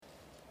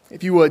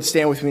If you would,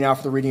 stand with me now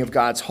for the reading of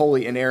God's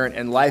holy, inerrant,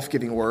 and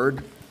life-giving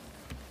word.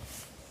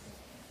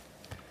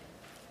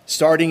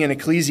 Starting in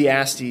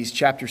Ecclesiastes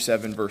chapter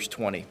 7, verse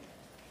 20.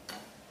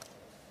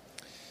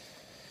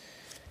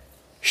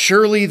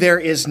 Surely there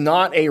is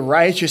not a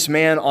righteous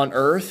man on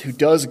earth who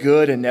does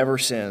good and never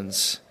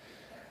sins.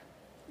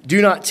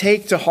 Do not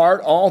take to heart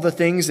all the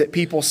things that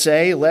people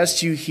say,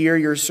 lest you hear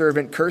your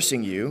servant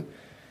cursing you.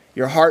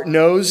 Your heart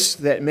knows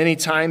that many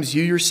times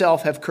you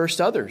yourself have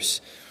cursed others.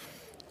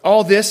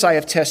 All this I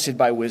have tested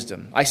by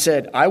wisdom. I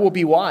said, I will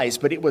be wise,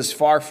 but it was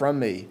far from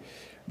me.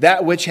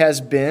 That which has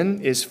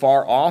been is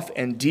far off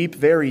and deep,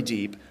 very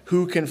deep.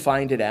 Who can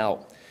find it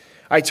out?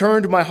 I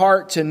turned my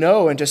heart to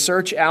know and to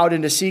search out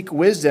and to seek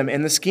wisdom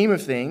in the scheme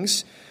of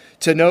things,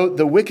 to note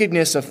the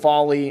wickedness of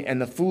folly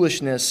and the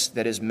foolishness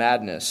that is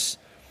madness.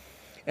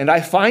 And I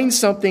find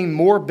something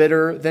more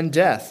bitter than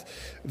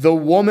death, the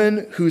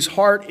woman whose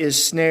heart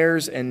is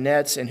snares and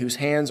nets and whose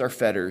hands are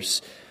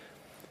fetters.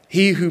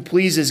 He who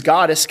pleases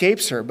God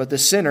escapes her, but the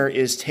sinner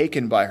is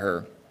taken by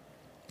her.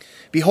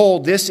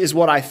 Behold, this is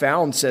what I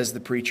found, says the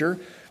preacher,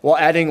 while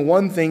adding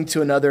one thing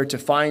to another to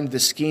find the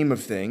scheme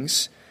of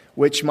things,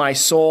 which my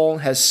soul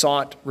has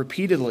sought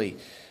repeatedly,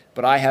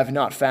 but I have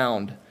not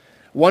found.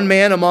 One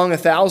man among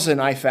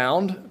 1,000 I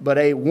found, but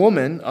a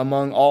woman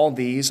among all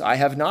these I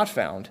have not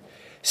found.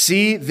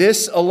 See,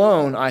 this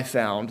alone I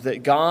found,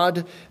 that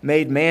God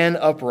made man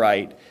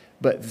upright,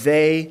 but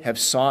they have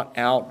sought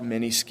out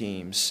many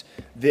schemes.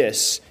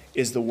 This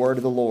is the word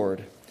of the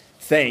Lord.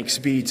 Thanks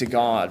be to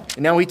God.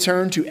 And now we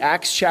turn to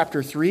Acts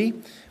chapter 3,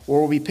 where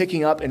we'll be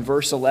picking up in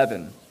verse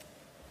 11.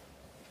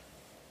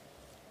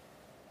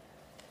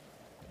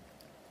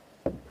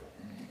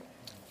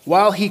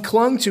 While he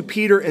clung to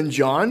Peter and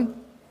John,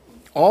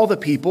 all the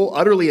people,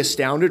 utterly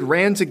astounded,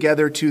 ran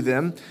together to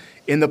them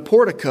in the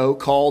portico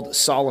called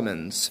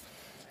Solomon's.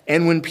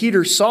 And when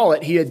Peter saw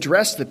it, he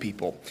addressed the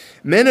people,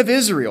 Men of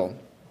Israel,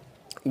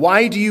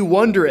 why do you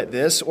wonder at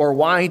this, or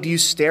why do you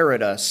stare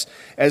at us,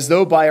 as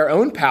though by our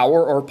own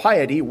power or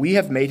piety we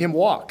have made him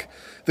walk?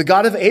 The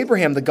God of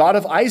Abraham, the God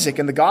of Isaac,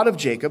 and the God of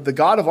Jacob, the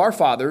God of our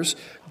fathers,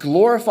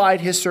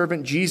 glorified his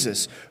servant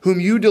Jesus, whom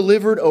you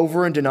delivered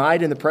over and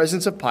denied in the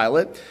presence of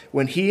Pilate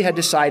when he had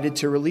decided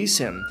to release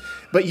him.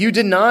 But you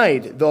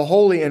denied the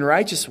holy and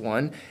righteous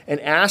one and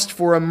asked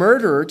for a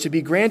murderer to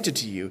be granted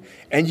to you,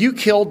 and you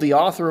killed the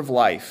author of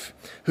life,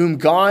 whom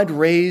God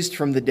raised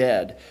from the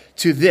dead.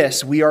 To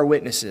this we are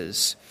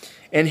witnesses.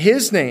 And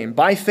his name,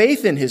 by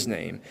faith in his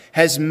name,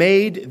 has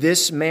made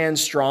this man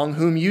strong,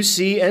 whom you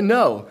see and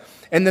know.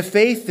 And the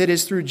faith that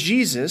is through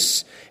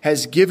Jesus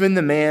has given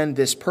the man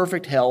this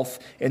perfect health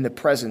in the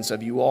presence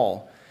of you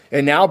all.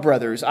 And now,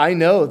 brothers, I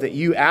know that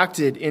you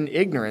acted in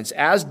ignorance,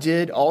 as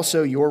did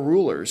also your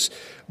rulers.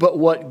 But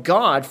what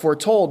God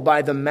foretold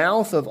by the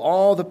mouth of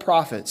all the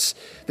prophets,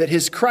 that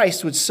his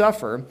Christ would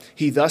suffer,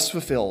 he thus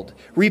fulfilled.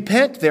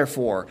 Repent,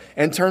 therefore,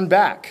 and turn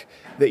back,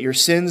 that your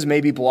sins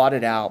may be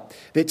blotted out,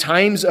 that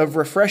times of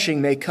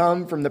refreshing may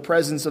come from the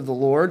presence of the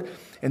Lord,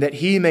 and that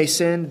he may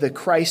send the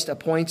Christ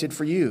appointed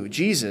for you,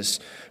 Jesus,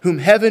 whom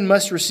heaven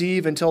must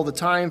receive until the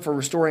time for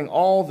restoring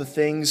all the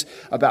things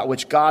about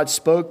which God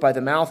spoke by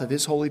the mouth of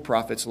his holy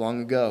prophets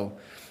long ago.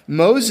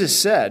 Moses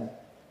said,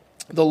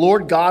 the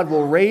Lord God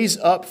will raise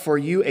up for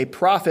you a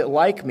prophet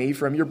like me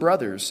from your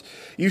brothers.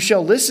 You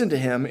shall listen to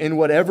him in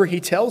whatever he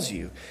tells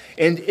you.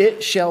 And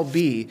it shall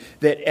be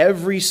that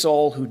every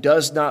soul who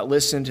does not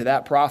listen to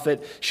that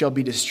prophet shall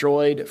be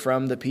destroyed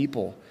from the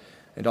people.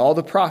 And all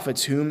the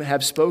prophets whom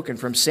have spoken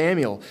from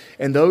Samuel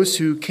and those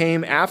who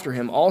came after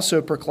him also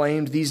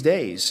proclaimed these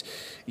days.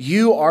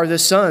 You are the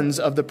sons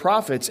of the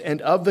prophets and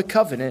of the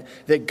covenant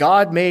that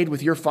God made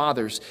with your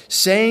fathers,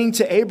 saying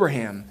to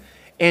Abraham,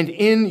 and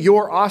in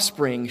your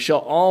offspring shall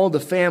all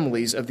the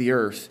families of the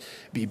earth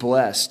be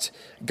blessed.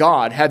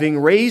 God, having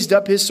raised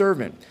up his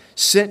servant,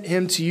 sent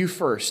him to you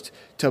first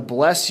to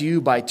bless you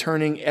by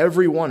turning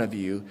every one of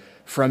you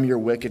from your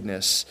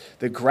wickedness.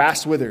 The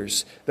grass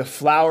withers, the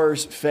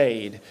flowers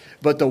fade,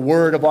 but the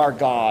word of our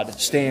God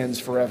stands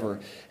forever.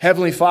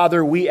 Heavenly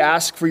Father, we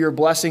ask for your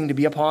blessing to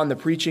be upon the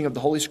preaching of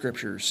the Holy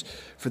Scriptures.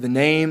 For the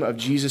name of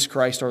Jesus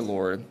Christ our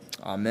Lord.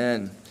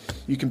 Amen.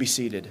 You can be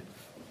seated.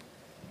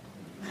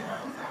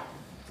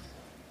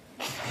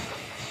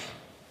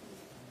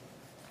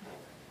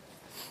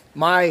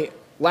 My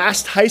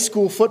last high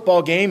school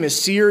football game is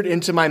seared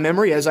into my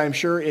memory, as I'm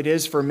sure it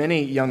is for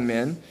many young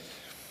men.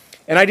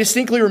 And I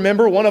distinctly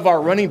remember one of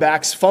our running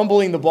backs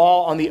fumbling the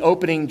ball on the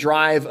opening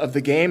drive of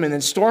the game and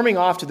then storming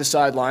off to the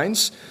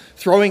sidelines,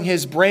 throwing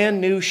his brand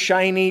new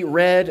shiny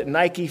red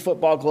Nike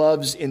football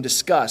gloves in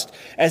disgust,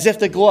 as if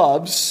the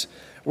gloves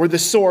were the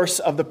source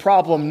of the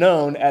problem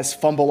known as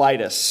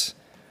fumbleitis.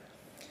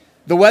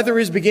 The weather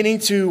is beginning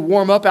to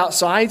warm up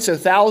outside, so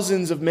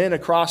thousands of men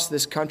across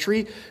this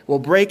country will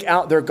break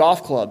out their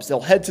golf clubs. They'll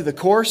head to the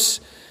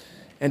course,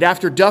 and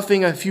after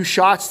duffing a few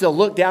shots, they'll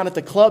look down at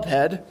the club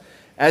head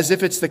as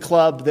if it's the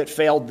club that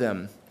failed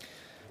them.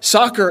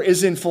 Soccer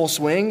is in full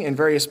swing in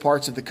various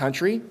parts of the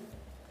country,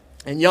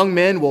 and young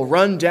men will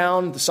run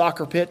down the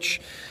soccer pitch,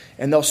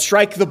 and they'll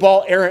strike the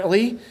ball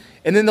errantly,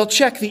 And then they'll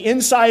check the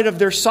inside of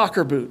their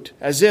soccer boot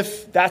as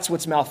if that's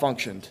what's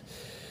malfunctioned.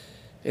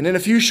 And in a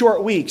few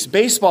short weeks,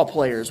 baseball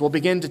players will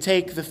begin to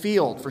take the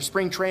field for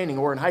spring training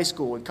or in high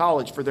school and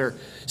college for their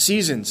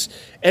seasons.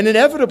 And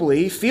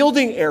inevitably,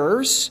 fielding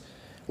errors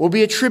will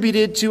be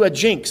attributed to a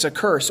jinx, a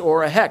curse,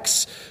 or a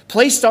hex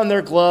placed on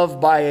their glove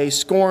by a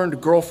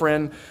scorned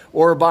girlfriend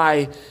or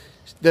by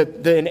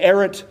the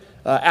inerrant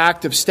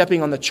act of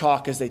stepping on the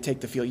chalk as they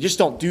take the field. You just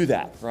don't do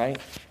that, right?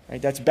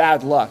 That's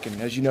bad luck.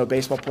 And as you know,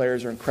 baseball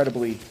players are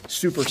incredibly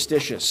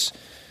superstitious.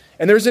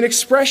 And there's an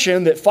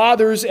expression that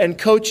fathers and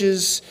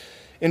coaches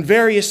in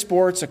various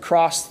sports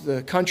across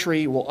the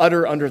country will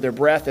utter under their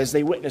breath as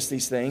they witness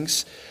these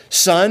things.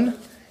 Son,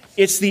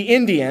 it's the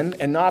Indian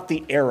and not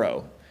the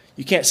arrow.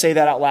 You can't say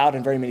that out loud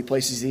in very many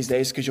places these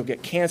days because you'll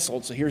get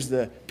canceled. So here's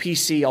the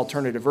PC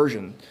alternative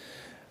version.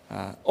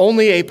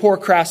 Only a poor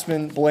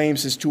craftsman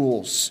blames his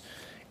tools.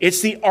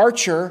 It's the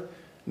archer,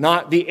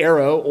 not the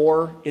arrow,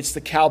 or it's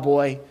the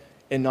cowboy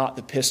and not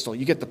the pistol.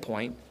 You get the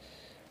point.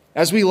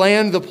 As we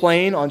land the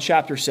plane on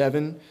chapter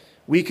 7,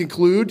 we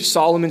conclude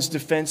Solomon's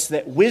defense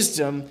that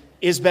wisdom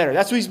is better.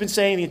 That's what he's been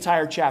saying the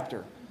entire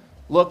chapter.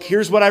 Look,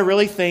 here's what I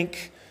really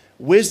think.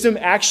 Wisdom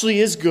actually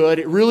is good.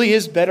 It really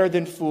is better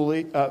than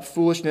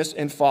foolishness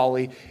and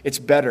folly. It's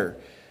better.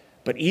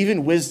 But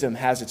even wisdom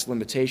has its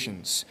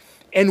limitations.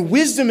 And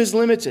wisdom is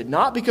limited,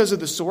 not because of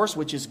the source,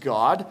 which is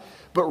God,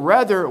 but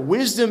rather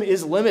wisdom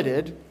is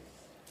limited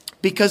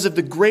because of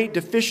the great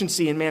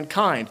deficiency in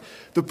mankind.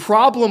 The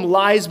problem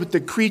lies with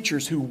the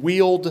creatures who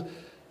wield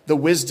the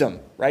wisdom,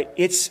 right?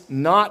 It's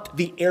not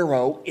the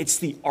arrow, it's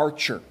the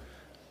archer.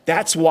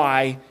 That's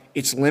why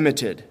it's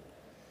limited.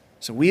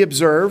 So we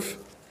observe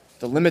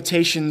the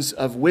limitations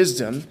of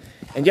wisdom,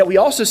 and yet we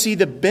also see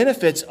the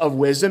benefits of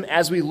wisdom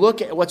as we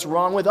look at what's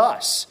wrong with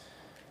us.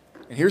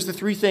 And here's the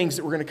three things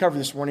that we're going to cover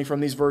this morning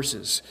from these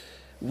verses.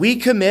 We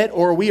commit,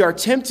 or we are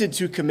tempted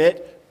to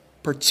commit,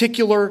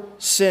 particular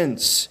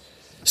sins.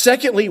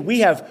 Secondly, we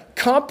have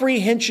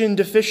comprehension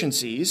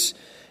deficiencies.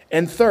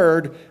 And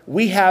third,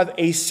 we have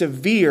a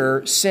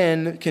severe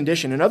sin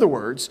condition. In other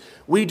words,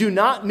 we do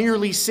not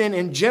merely sin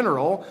in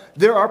general.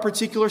 There are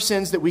particular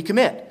sins that we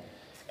commit.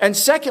 And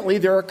secondly,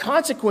 there are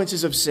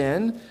consequences of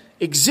sin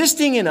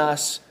existing in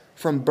us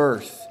from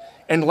birth.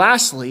 And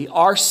lastly,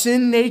 our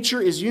sin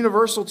nature is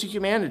universal to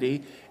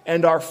humanity,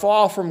 and our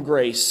fall from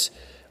grace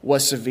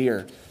was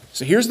severe.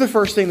 So here's the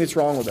first thing that's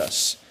wrong with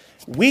us.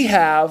 We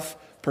have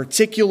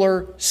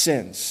particular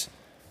sins.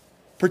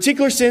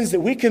 Particular sins that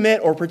we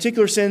commit or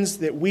particular sins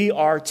that we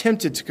are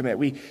tempted to commit.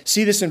 We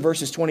see this in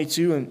verses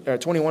 21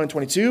 and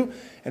 22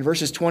 and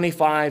verses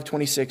 25,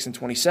 26, and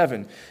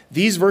 27.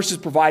 These verses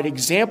provide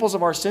examples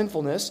of our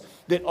sinfulness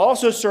that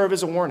also serve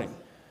as a warning.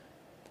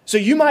 So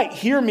you might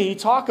hear me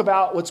talk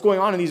about what's going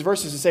on in these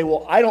verses and say,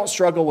 well, I don't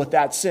struggle with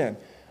that sin.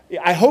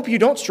 I hope you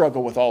don't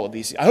struggle with all of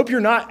these. I hope you're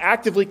not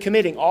actively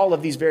committing all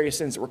of these various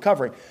sins that we're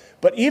covering.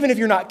 But even if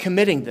you're not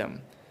committing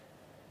them,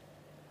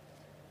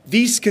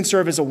 these can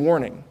serve as a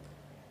warning.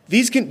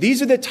 These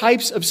are the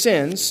types of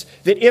sins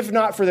that if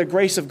not for the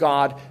grace of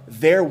God,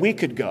 there we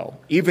could go,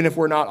 even if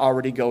we're not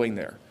already going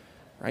there.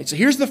 Right? So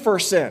here's the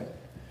first sin.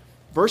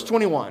 Verse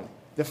 21,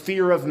 the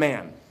fear of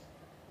man.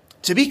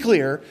 To be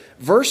clear,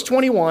 verse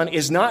 21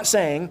 is not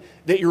saying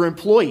that your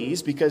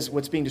employees, because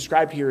what's being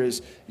described here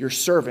is your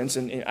servants,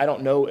 and I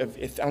don't know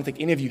if I don't think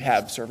any of you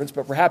have servants,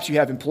 but perhaps you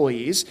have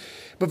employees.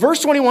 But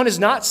verse 21 is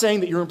not saying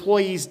that your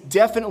employees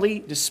definitely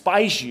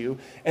despise you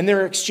and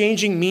they're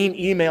exchanging mean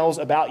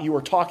emails about you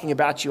or talking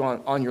about you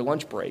on your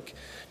lunch break.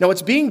 Now,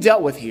 what's being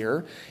dealt with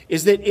here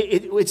is that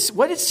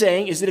what it's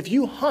saying is that if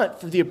you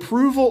hunt for the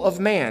approval of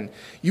man,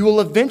 you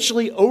will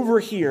eventually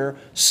overhear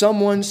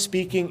someone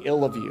speaking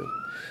ill of you.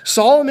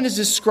 Solomon is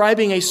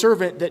describing a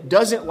servant that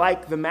doesn't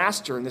like the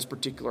master in this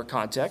particular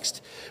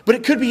context, but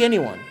it could be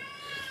anyone.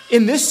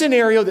 In this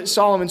scenario that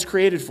Solomon's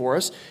created for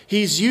us,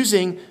 he's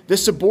using the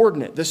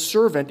subordinate, the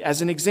servant,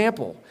 as an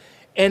example.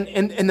 And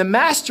the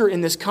master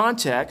in this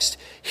context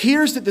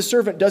hears that the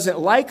servant doesn't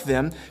like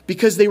them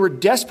because they were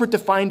desperate to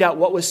find out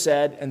what was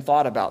said and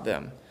thought about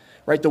them.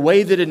 Right? The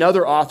way that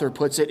another author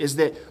puts it is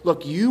that,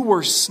 look, you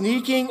were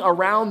sneaking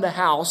around the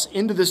house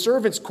into the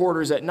servants'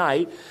 quarters at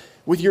night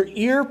with your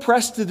ear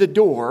pressed to the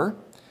door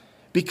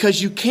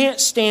because you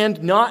can't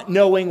stand not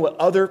knowing what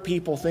other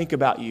people think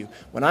about you.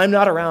 When I'm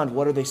not around,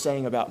 what are they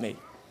saying about me?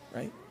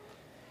 Right?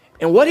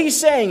 And what he's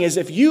saying is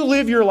if you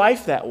live your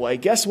life that way,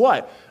 guess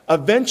what?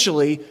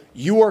 Eventually,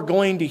 you are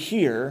going to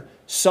hear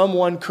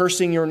someone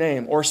cursing your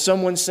name or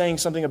someone saying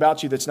something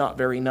about you that's not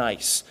very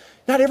nice.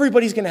 Not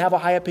everybody's going to have a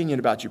high opinion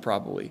about you,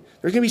 probably.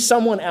 There's going to be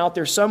someone out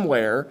there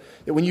somewhere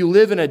that when you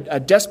live in a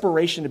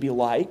desperation to be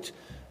liked,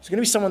 there's going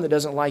to be someone that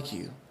doesn't like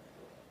you.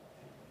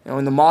 Now,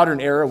 in the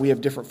modern era, we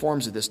have different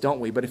forms of this, don't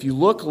we? But if you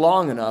look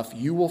long enough,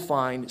 you will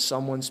find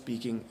someone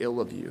speaking ill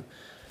of you.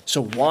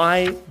 So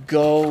why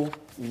go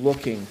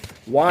looking?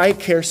 Why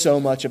care so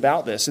much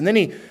about this? And then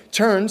he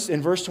turns in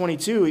verse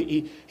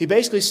 22, he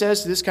basically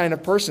says to this kind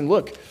of person,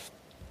 look,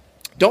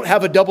 Don't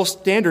have a double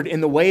standard in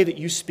the way that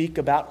you speak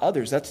about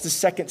others. That's the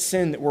second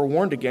sin that we're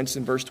warned against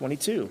in verse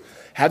 22.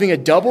 Having a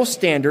double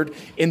standard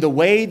in the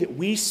way that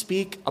we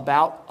speak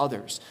about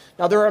others.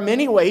 Now, there are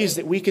many ways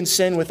that we can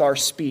sin with our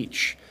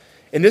speech.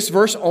 And this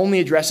verse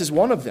only addresses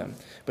one of them.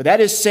 But that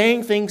is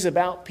saying things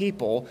about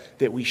people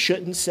that we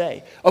shouldn't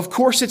say. Of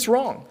course, it's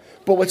wrong.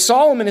 But what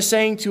Solomon is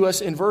saying to us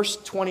in verse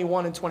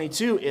 21 and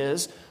 22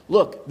 is,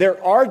 look,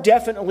 there are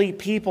definitely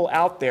people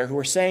out there who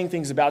are saying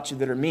things about you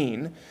that are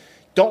mean.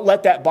 Don't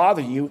let that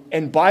bother you.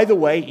 And by the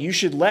way, you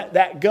should let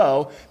that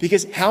go,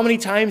 because how many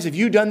times have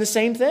you done the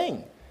same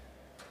thing?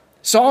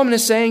 Solomon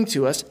is saying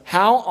to us,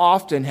 how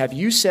often have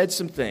you said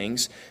some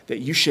things that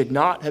you should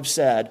not have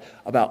said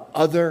about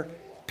other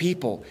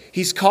people?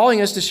 He's calling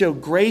us to show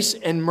grace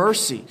and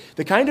mercy,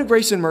 the kind of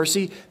grace and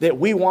mercy that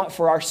we want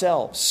for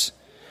ourselves.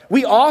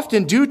 We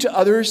often do to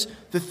others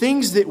the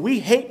things that we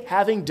hate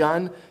having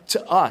done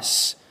to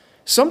us.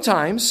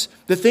 Sometimes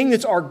the thing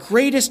that's our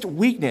greatest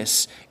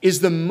weakness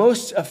is the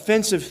most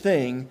offensive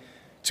thing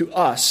to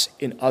us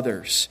in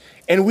others.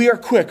 And we are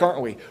quick,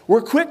 aren't we?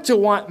 We're quick to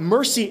want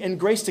mercy and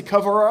grace to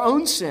cover our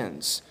own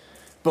sins.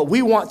 But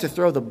we want to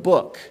throw the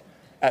book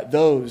at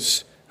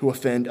those who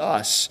offend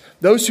us.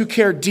 Those who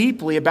care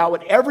deeply about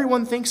what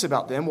everyone thinks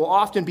about them will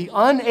often be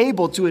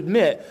unable to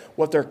admit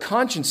what their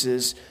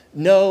consciences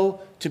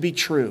know to be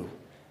true.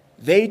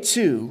 They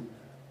too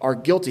are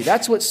guilty.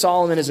 That's what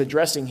Solomon is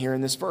addressing here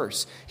in this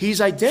verse.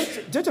 He's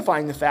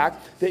identifying the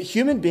fact that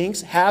human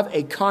beings have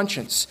a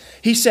conscience.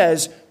 He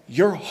says,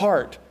 your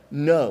heart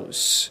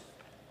knows.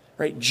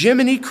 Right?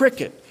 Jiminy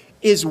Cricket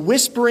is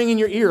whispering in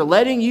your ear,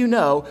 letting you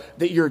know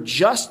that you're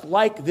just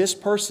like this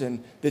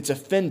person that's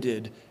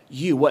offended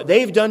you. What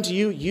they've done to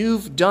you,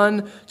 you've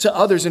done to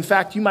others. In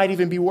fact, you might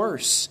even be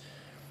worse.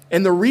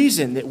 And the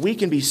reason that we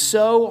can be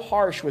so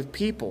harsh with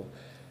people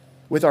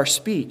with our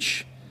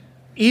speech,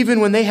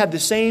 even when they have the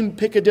same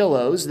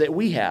picadillos that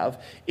we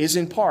have, is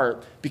in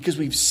part because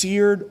we've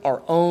seared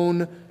our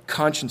own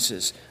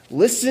consciences.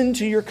 Listen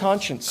to your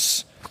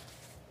conscience.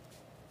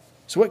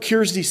 So what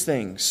cures these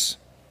things?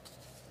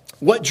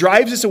 What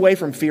drives us away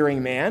from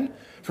fearing man,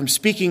 from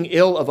speaking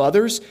ill of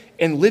others,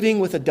 and living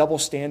with a double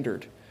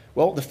standard?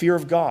 Well, the fear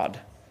of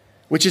God,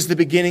 which is the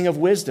beginning of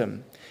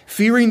wisdom.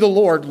 Fearing the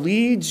Lord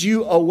leads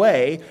you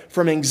away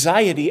from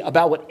anxiety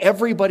about what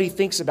everybody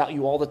thinks about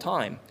you all the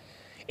time.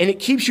 And it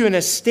keeps you in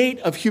a state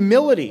of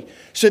humility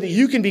so that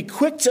you can be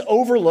quick to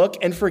overlook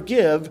and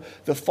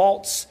forgive the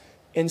faults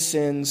and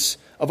sins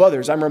of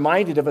others. I'm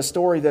reminded of a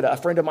story that a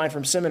friend of mine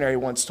from seminary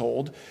once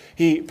told.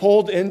 He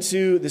pulled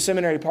into the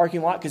seminary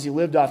parking lot because he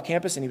lived off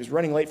campus and he was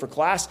running late for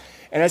class.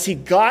 And as he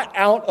got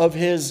out of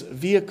his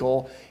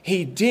vehicle,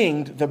 he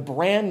dinged the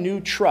brand new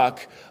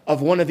truck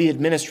of one of the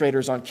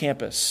administrators on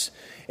campus.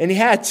 And he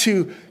had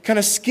to kind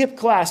of skip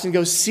class and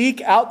go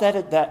seek out that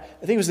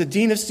I think it was the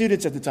dean of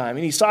students at the time.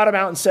 And he sought him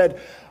out and said,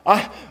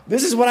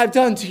 this is what I've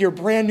done to your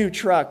brand new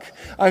truck.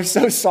 I'm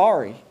so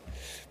sorry.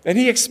 And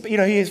he is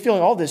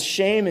feeling all this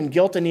shame and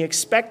guilt, and he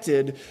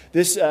expected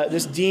this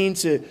dean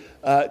to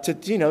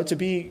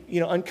be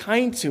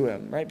unkind to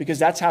him, right? Because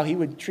that's how he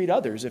would treat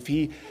others if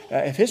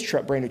his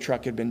brand new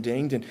truck had been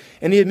dinged.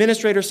 And the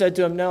administrator said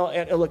to him,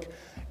 "No, look,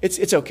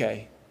 it's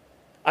okay.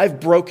 I've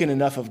broken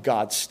enough of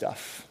God's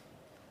stuff.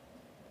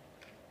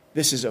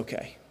 This is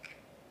okay."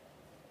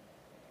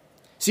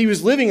 See, he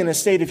was living in a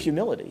state of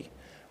humility,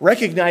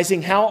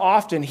 recognizing how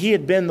often he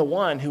had been the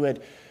one who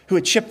had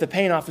chipped the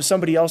paint off of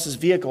somebody else's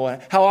vehicle,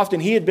 and how often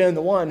he had been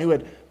the one who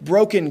had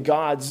broken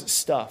God's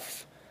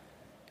stuff.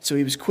 So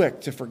he was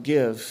quick to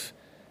forgive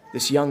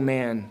this young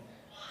man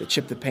that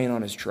chipped the paint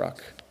on his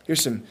truck.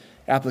 Here's some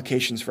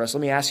applications for us.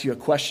 Let me ask you a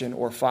question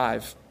or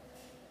 5.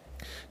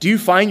 Do you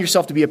find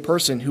yourself to be a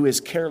person who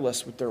is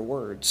careless with their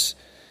words?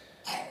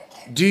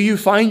 Do you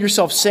find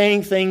yourself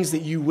saying things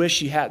that you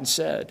wish you hadn't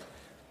said?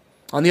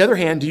 On the other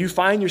hand, do you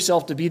find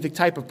yourself to be the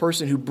type of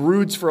person who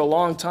broods for a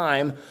long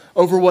time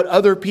over what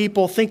other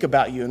people think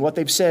about you and what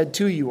they've said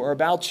to you or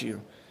about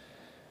you?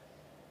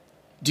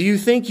 Do you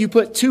think you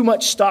put too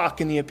much stock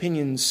in the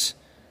opinions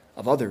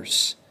of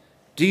others?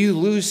 Do you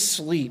lose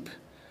sleep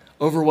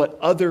over what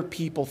other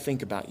people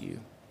think about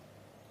you?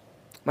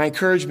 My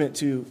encouragement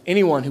to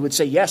anyone who would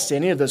say yes to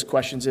any of those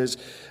questions is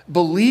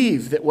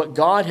believe that what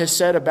God has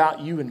said about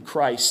you in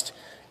Christ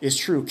is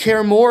true.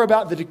 Care more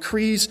about the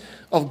decrees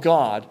of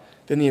God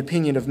than the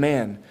opinion of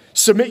man.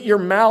 Submit your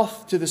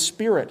mouth to the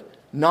Spirit,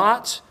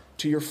 not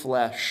to your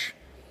flesh.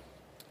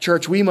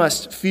 Church, we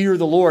must fear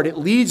the Lord. It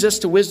leads us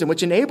to wisdom,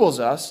 which enables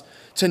us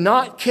to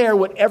not care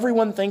what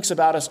everyone thinks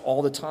about us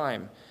all the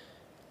time.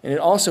 And it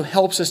also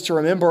helps us to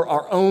remember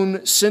our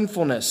own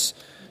sinfulness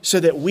so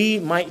that we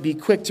might be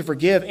quick to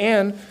forgive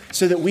and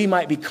so that we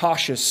might be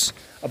cautious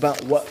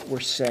about what we're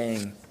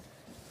saying.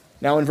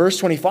 Now in verse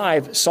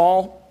 25,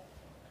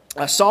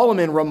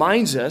 Solomon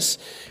reminds us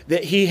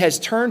that he has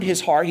turned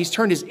his heart, he's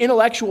turned his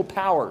intellectual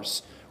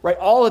powers, right?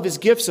 All of his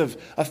gifts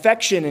of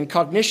affection and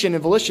cognition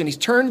and volition, he's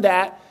turned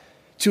that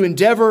to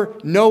endeavor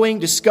knowing,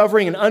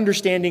 discovering, and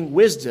understanding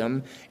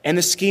wisdom and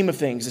the scheme of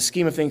things. The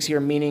scheme of things here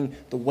meaning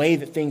the way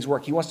that things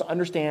work. He wants to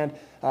understand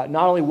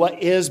not only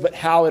what is, but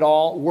how it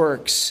all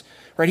works.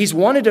 Right? He's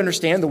wanted to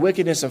understand the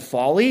wickedness of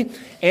folly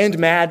and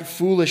mad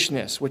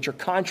foolishness, which are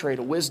contrary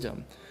to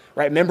wisdom.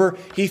 Right? Remember,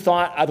 he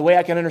thought the way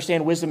I can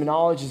understand wisdom and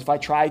knowledge is if I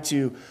try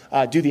to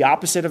do the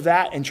opposite of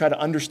that and try to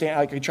understand,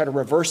 I can try to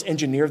reverse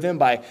engineer them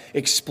by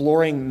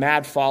exploring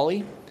mad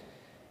folly.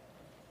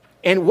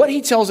 And what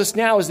he tells us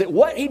now is that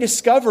what he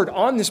discovered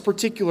on this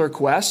particular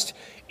quest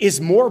is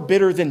more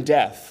bitter than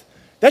death.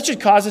 That should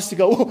cause us to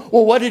go,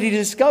 well, what did he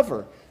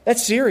discover?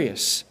 That's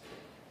serious.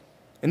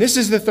 And this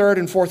is the third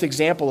and fourth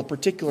example of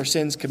particular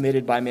sins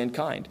committed by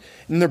mankind.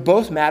 And they're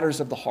both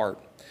matters of the heart.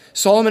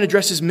 Solomon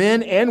addresses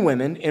men and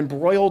women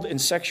embroiled in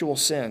sexual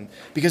sin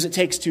because it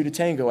takes two to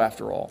tango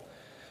after all.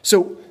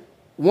 So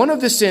one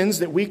of the sins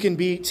that we can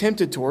be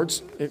tempted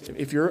towards,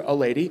 if you're a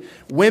lady,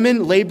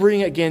 women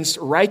laboring against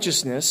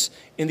righteousness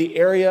in the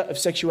area of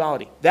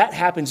sexuality. That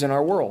happens in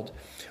our world.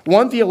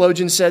 One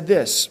theologian said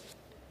this.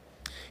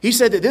 He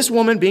said that this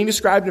woman being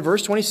described in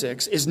verse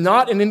 26 is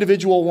not an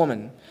individual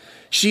woman.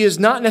 She is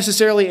not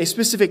necessarily a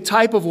specific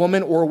type of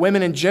woman or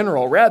women in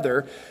general.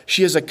 Rather,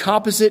 she is a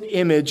composite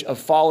image of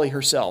folly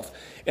herself.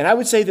 And I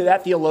would say that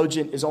that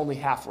theologian is only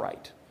half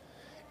right.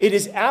 It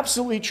is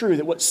absolutely true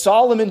that what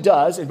Solomon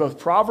does in both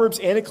Proverbs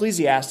and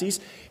Ecclesiastes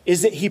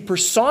is that he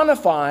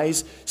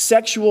personifies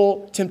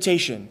sexual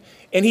temptation.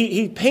 And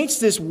he paints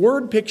this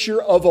word picture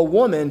of a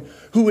woman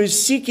who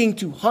is seeking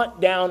to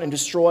hunt down and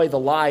destroy the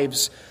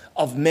lives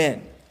of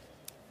men.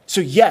 So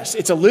yes,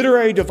 it's a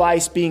literary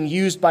device being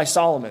used by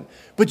Solomon.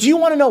 But do you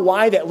want to know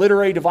why that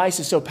literary device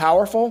is so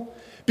powerful?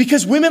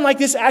 Because women like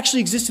this actually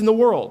exist in the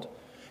world.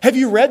 Have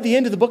you read the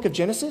end of the book of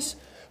Genesis?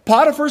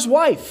 Potiphar's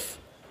wife.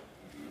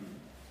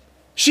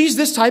 She's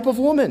this type of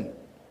woman.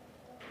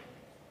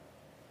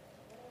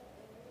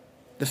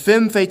 The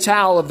femme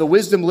fatale of the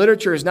wisdom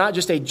literature is not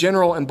just a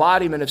general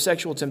embodiment of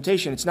sexual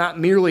temptation. It's not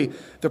merely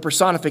the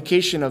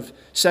personification of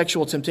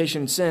sexual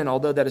temptation and sin,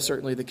 although that is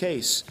certainly the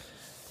case.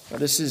 Now,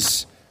 this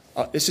is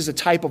a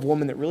type of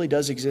woman that really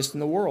does exist in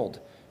the world.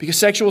 Because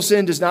sexual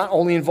sin does not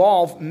only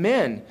involve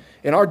men.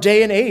 In our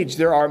day and age,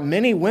 there are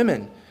many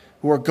women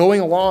who are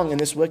going along in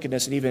this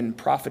wickedness and even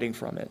profiting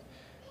from it.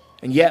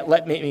 And yet,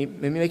 let me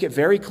make it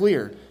very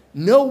clear.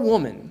 No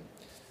woman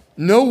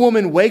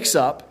wakes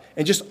up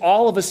and just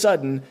all of a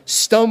sudden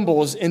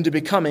stumbles into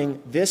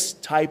becoming this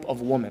type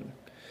of woman.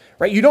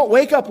 Right? You don't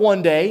wake up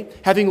one day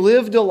having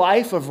lived a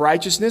life of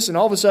righteousness and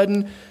all of a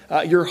sudden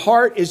your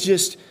heart is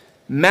just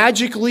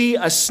magically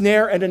a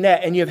snare and a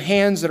net, and you have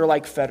hands that are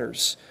like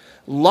fetters.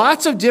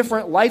 Lots of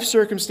different life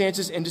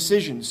circumstances and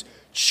decisions,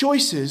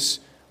 choices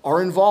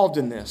are involved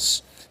in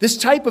this. This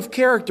type of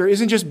character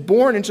isn't just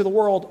born into the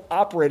world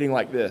operating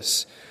like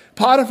this.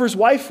 Potiphar's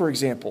wife, for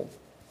example,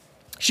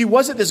 she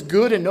wasn't this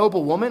good and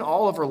noble woman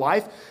all of her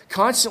life,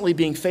 constantly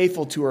being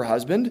faithful to her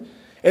husband.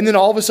 And then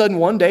all of a sudden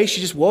one day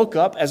she just woke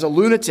up as a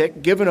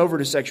lunatic given over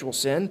to sexual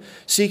sin,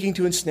 seeking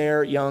to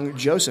ensnare young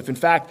Joseph. In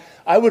fact,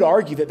 I would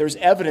argue that there's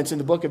evidence in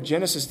the book of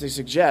Genesis to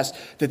suggest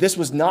that this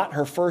was not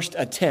her first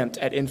attempt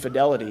at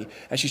infidelity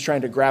as she's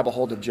trying to grab a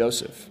hold of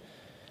Joseph.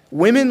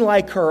 Women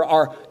like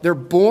her they're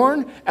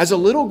born as a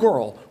little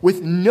girl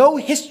with no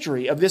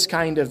history of this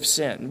kind of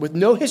sin, with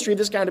no history of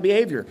this kind of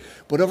behavior.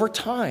 But over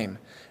time,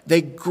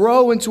 they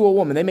grow into a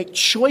woman. They make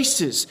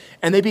choices,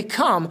 and they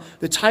become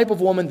the type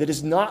of woman that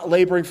is not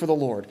laboring for the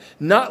Lord,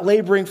 not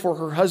laboring for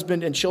her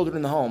husband and children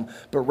in the home,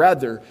 but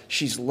rather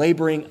she's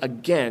laboring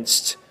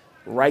against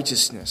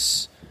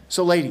righteousness.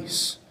 So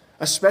ladies,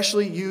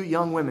 especially you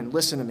young women,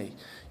 listen to me.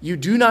 You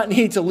do not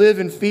need to live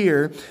in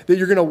fear that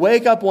you're going to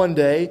wake up one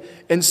day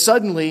and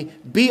suddenly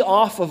be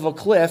off of a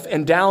cliff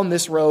and down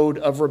this road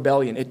of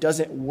rebellion. It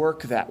doesn't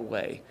work that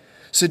way.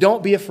 So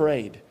don't be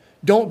afraid.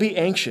 Don't be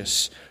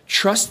anxious.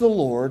 Trust the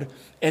Lord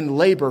and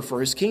labor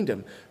for his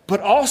kingdom. But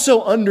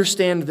also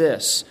understand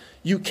this.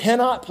 You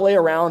cannot play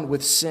around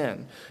with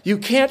sin. You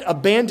can't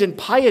abandon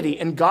piety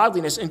and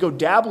godliness and go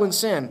dabble in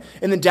sin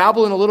and then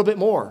dabble in a little bit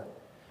more.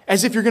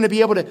 As if you're going to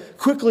be able to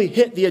quickly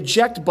hit the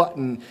eject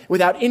button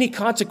without any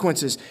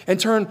consequences and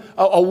turn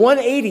a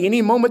 180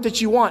 any moment that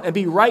you want and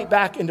be right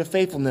back into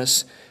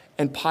faithfulness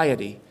and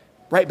piety,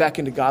 right back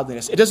into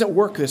godliness. It doesn't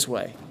work this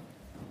way.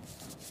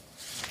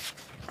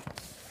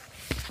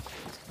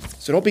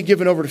 So don't be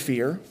given over to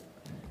fear.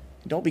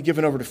 Don't be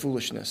given over to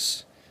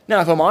foolishness. Now,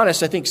 if I'm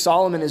honest, I think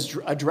Solomon is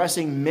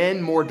addressing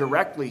men more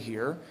directly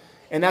here,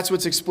 and that's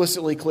what's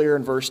explicitly clear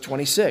in verse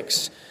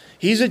 26.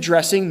 He's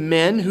addressing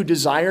men who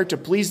desire to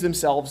please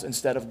themselves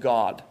instead of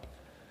God.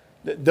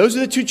 Those are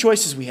the two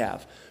choices we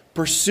have.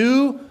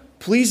 Pursue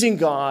pleasing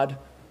God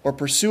or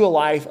pursue a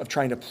life of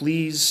trying to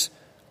please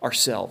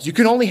ourselves. You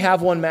can only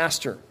have one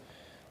master.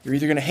 You're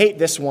either going to hate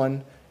this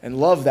one and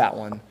love that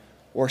one,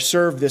 or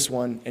serve this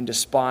one and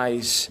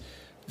despise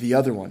the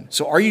other one.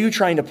 So are you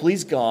trying to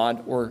please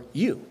God or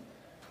you?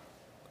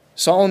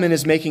 Solomon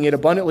is making it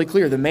abundantly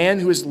clear. The man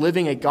who is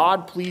living a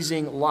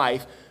God-pleasing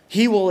life,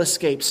 he will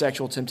escape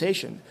sexual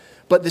temptation.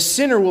 But the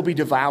sinner will be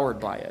devoured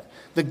by it.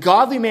 The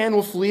godly man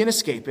will flee and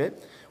escape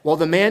it. while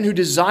the man who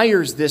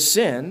desires this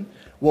sin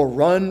will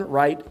run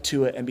right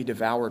to it and be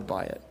devoured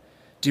by it.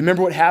 Do you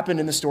remember what happened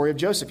in the story of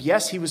Joseph?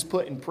 Yes, he was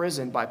put in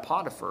prison by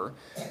Potiphar,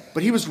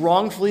 but he was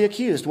wrongfully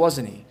accused,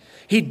 wasn't he?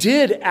 He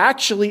did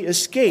actually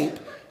escape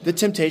the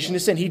temptation to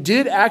sin. He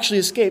did actually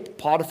escape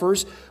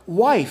Potiphar's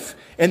wife,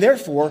 and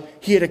therefore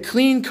he had a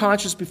clean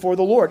conscience before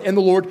the Lord, and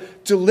the Lord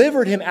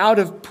delivered him out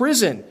of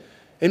prison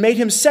and made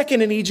him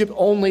second in Egypt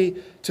only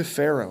to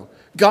Pharaoh.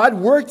 God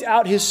worked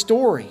out his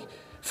story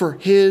for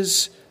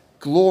his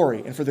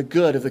glory and for the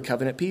good of the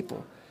covenant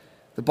people.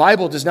 The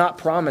Bible does not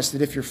promise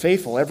that if you're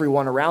faithful,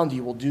 everyone around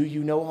you will do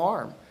you no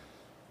harm.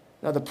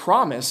 Now, the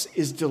promise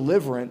is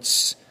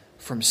deliverance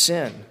from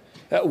sin.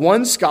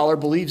 One scholar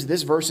believes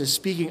this verse is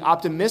speaking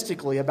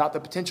optimistically about the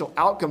potential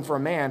outcome for a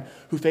man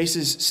who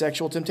faces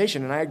sexual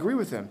temptation, and I agree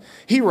with him.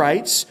 He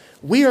writes,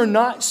 "We are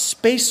not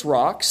space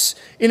rocks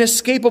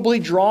inescapably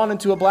drawn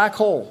into a black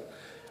hole.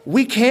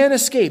 We can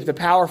escape the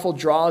powerful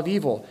draw of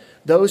evil.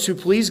 Those who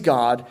please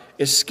God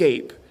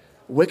escape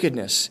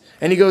wickedness."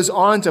 And he goes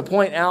on to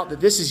point out that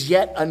this is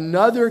yet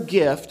another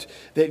gift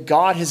that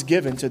God has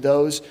given to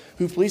those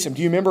who please him.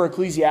 Do you remember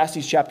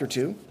Ecclesiastes chapter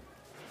 2?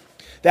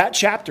 That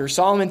chapter,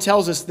 Solomon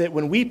tells us that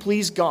when we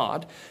please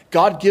God,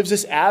 God gives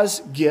us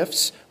as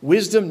gifts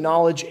wisdom,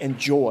 knowledge, and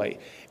joy.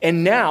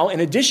 And now, in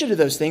addition to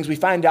those things, we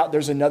find out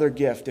there's another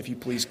gift if you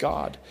please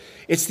God.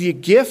 It's the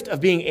gift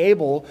of being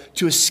able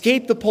to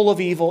escape the pull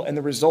of evil and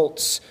the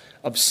results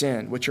of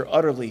sin, which are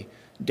utterly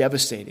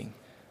devastating.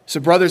 So,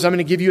 brothers, I'm going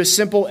to give you a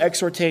simple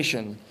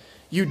exhortation.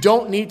 You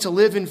don't need to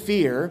live in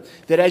fear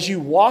that as you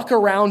walk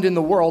around in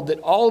the world,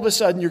 that all of a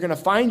sudden you're going to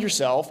find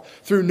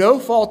yourself, through no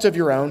fault of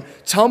your own,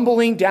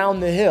 tumbling down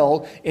the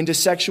hill into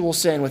sexual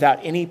sin without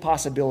any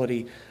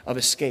possibility of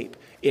escape.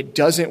 It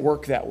doesn't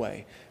work that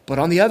way. But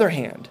on the other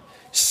hand,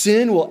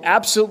 sin will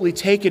absolutely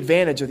take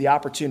advantage of the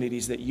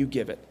opportunities that you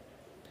give it.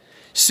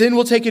 Sin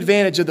will take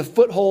advantage of the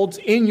footholds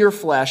in your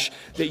flesh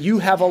that you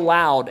have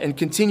allowed and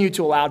continue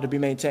to allow to be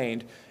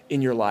maintained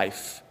in your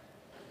life.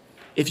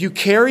 If you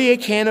carry a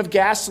can of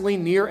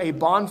gasoline near a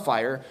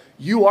bonfire,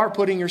 you are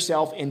putting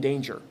yourself in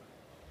danger.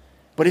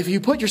 But if you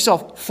put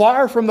yourself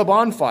far from the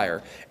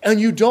bonfire and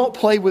you don't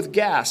play with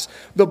gas,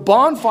 the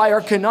bonfire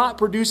cannot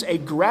produce a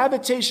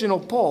gravitational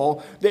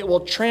pull that will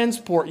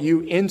transport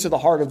you into the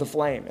heart of the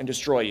flame and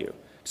destroy you.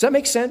 Does that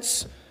make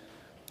sense?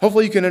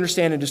 Hopefully you can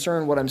understand and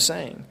discern what I'm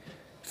saying.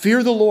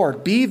 Fear the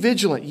Lord. Be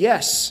vigilant.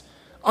 Yes.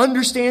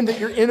 Understand that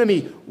your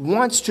enemy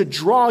wants to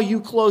draw you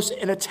close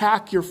and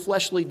attack your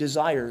fleshly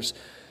desires.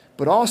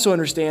 But also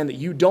understand that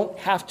you don't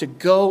have to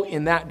go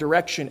in that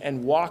direction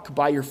and walk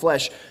by your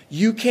flesh.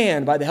 You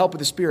can, by the help of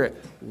the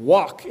Spirit,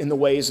 walk in the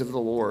ways of the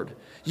Lord.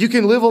 You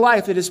can live a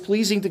life that is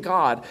pleasing to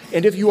God.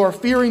 And if you are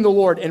fearing the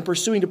Lord and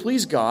pursuing to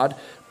please God,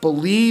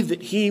 believe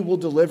that He will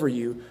deliver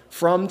you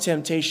from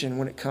temptation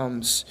when it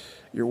comes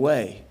your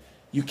way.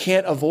 You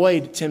can't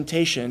avoid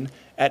temptation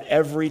at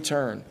every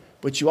turn,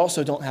 but you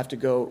also don't have to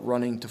go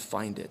running to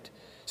find it.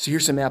 So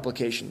here's some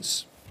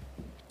applications.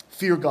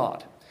 Fear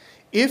God.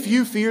 If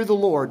you fear the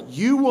Lord,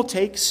 you will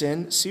take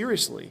sin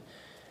seriously.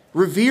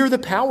 Revere the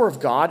power of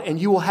God, and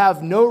you will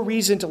have no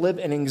reason to live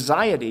in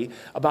anxiety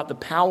about the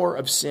power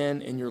of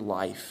sin in your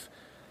life.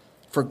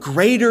 For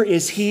greater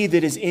is He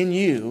that is in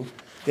you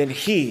than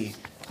he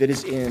that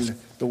is in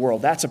the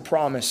world. That's a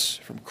promise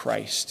from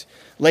Christ.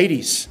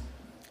 Ladies,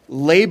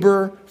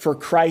 labor for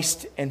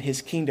Christ and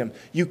His kingdom.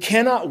 You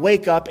cannot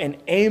wake up and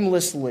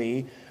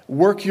aimlessly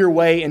work your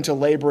way into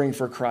laboring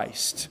for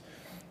Christ.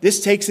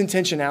 This takes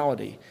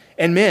intentionality.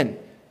 And men,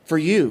 for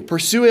you,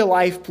 pursue a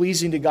life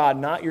pleasing to God,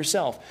 not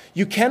yourself.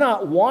 You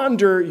cannot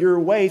wander your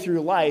way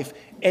through life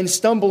and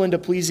stumble into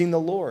pleasing the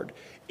Lord.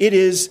 It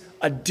is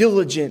a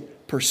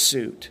diligent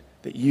pursuit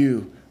that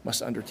you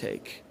must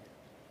undertake.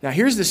 Now,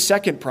 here's the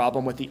second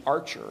problem with the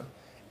archer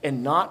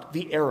and not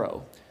the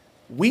arrow.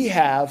 We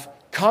have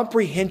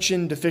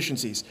comprehension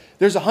deficiencies.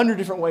 There's 100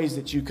 different ways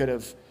that you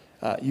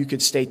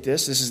could state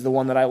this. This is the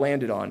one that I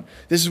landed on.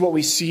 This is what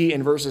we see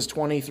in verses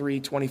 23,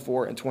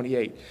 24, and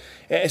 28.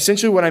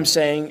 Essentially what I'm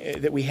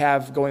saying that we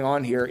have going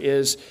on here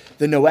is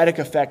the noetic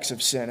effects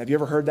of sin. Have you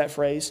ever heard that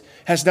phrase? It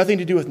has nothing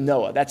to do with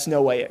Noah. That's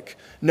noetic.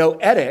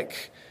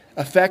 Noetic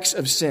effects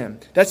of sin.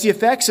 That's the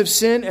effects of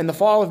sin and the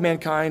fall of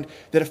mankind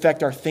that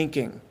affect our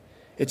thinking.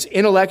 It's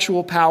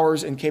intellectual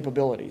powers and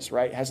capabilities,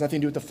 right? It has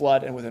nothing to do with the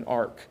flood and with an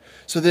ark.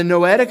 So the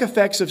noetic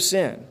effects of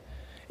sin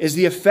is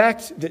the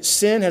effect that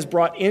sin has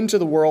brought into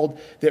the world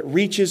that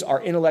reaches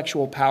our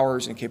intellectual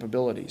powers and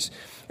capabilities.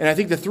 And I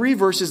think the three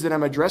verses that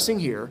I'm addressing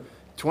here,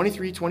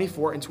 23,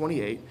 24, and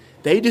 28,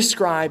 they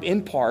describe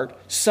in part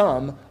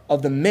some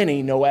of the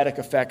many noetic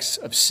effects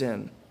of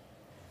sin.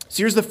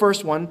 So here's the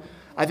first one,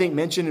 I think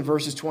mentioned in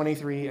verses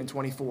 23 and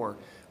 24.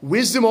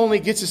 Wisdom only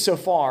gets us so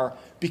far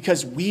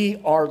because we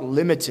are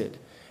limited.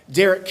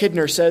 Derek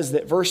Kidner says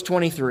that verse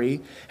 23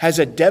 has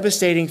a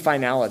devastating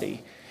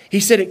finality. He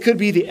said it could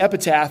be the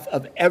epitaph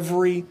of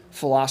every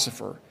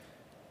philosopher.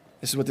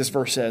 This is what this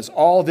verse says.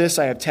 All this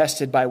I have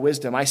tested by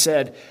wisdom. I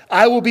said,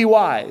 I will be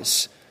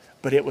wise,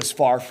 but it was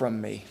far from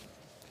me.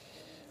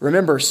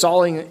 Remember,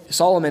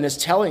 Solomon is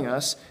telling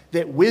us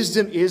that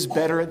wisdom is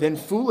better than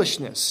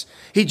foolishness.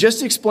 He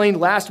just explained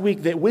last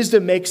week that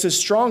wisdom makes us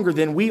stronger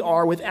than we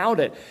are without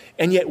it.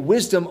 And yet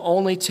wisdom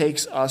only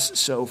takes us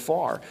so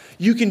far.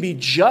 You can be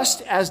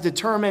just as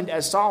determined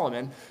as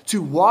Solomon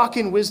to walk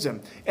in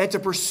wisdom and to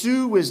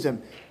pursue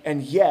wisdom,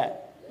 and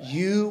yet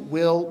you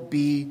will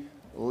be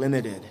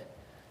limited.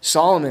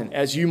 Solomon,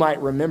 as you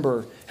might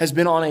remember, has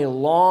been on a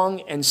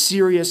long and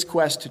serious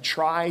quest to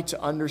try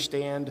to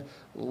understand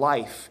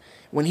life.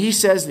 When he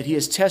says that he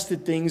has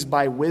tested things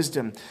by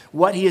wisdom,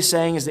 what he is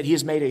saying is that he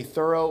has made a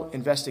thorough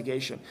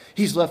investigation.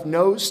 He's left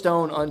no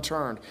stone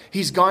unturned.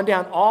 He's gone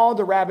down all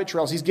the rabbit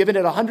trails. He's given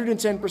it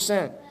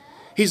 110%.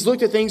 He's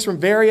looked at things from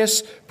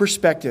various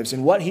perspectives,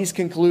 and what he's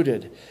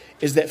concluded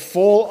is that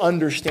full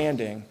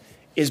understanding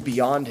is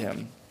beyond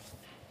him.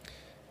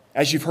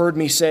 As you've heard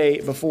me say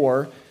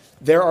before,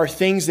 there are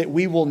things that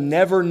we will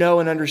never know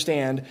and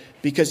understand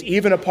because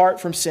even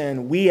apart from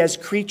sin, we as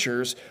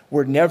creatures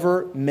were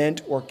never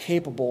meant or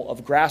capable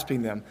of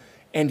grasping them.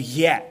 And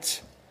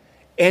yet,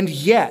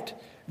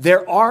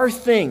 there are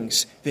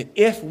things that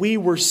if we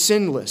were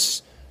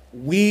sinless,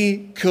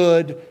 we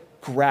could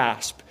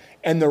grasp.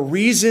 And the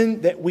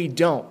reason that we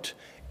don't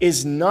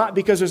is not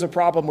because there's a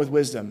problem with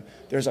wisdom.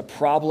 There's a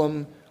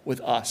problem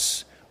with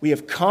us. We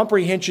have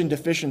comprehension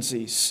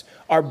deficiencies.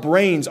 Our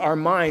brains, our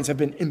minds have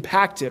been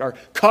impacted. Our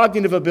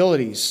cognitive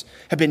abilities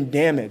have been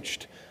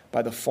damaged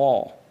by the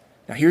fall.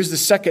 Now, here's the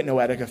second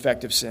noetic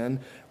effect of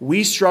sin.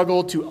 We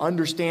struggle to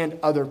understand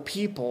other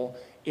people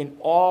in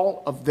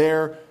all of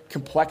their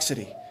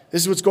complexity.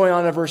 This is what's going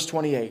on in verse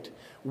 28.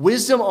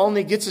 Wisdom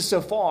only gets us so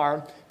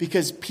far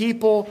because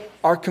people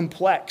are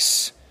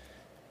complex.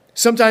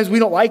 Sometimes we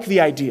don't like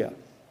the idea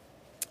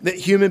that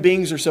human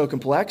beings are so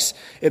complex.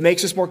 It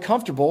makes us more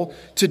comfortable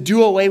to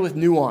do away with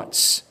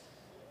nuance.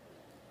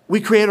 We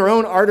create our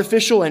own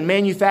artificial and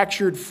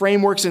manufactured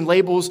frameworks and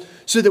labels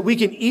so that we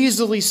can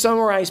easily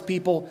summarize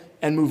people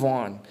and move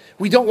on.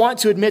 We don't want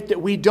to admit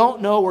that we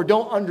don't know or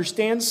don't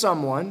understand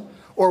someone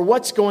or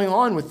what's going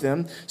on with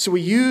them, so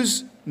we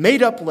use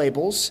made-up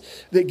labels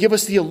that give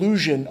us the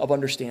illusion of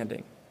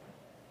understanding.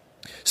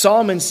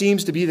 Solomon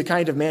seems to be the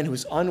kind of man who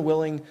is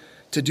unwilling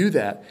to do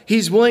that.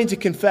 He's willing to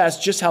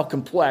confess just how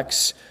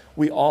complex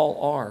we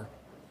all are.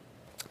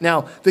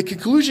 Now, the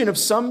conclusion of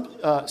some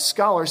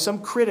scholars,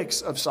 some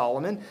critics of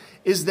Solomon,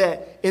 is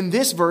that in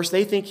this verse,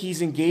 they think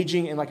he's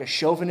engaging in like a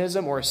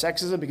chauvinism or a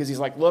sexism because he's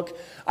like, look,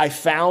 I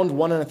found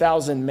 1 in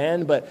 1,000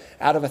 men, but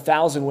out of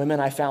 1,000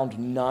 women, I found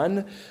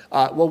none.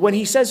 Well, when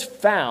he says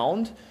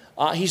found,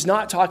 he's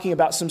not talking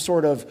about some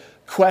sort of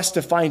quest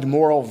to find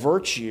moral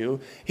virtue.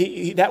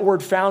 That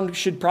word found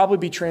should probably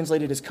be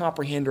translated as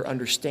comprehend or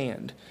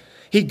understand.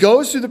 He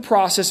goes through the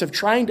process of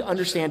trying to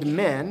understand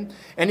men,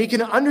 and he can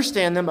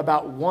understand them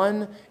about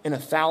 1 in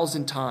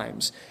 1,000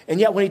 times. And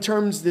yet when he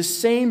turns this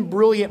same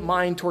brilliant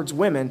mind towards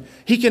women,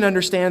 he can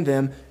understand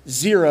them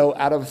 0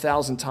 out of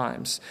 1,000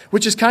 times,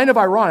 which is kind of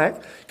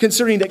ironic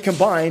considering that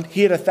combined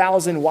he had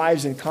 1,000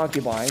 wives and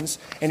concubines,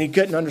 and he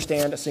couldn't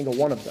understand a single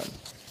one of them.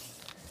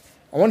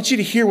 I want you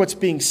to hear what's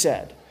being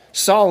said.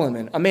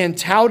 Solomon, a man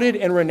touted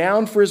and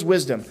renowned for his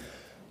wisdom,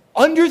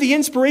 under the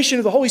inspiration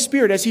of the Holy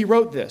Spirit as he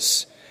wrote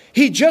this,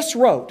 he just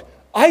wrote,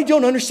 I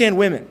don't understand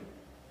women.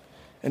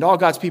 And all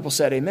God's people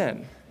said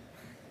amen.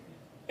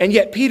 And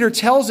yet Peter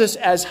tells us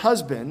as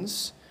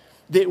husbands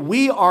that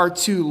we are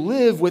to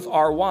live with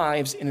our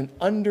wives in an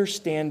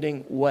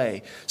understanding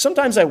way.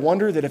 Sometimes I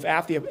wonder that if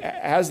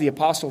as the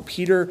Apostle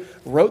Peter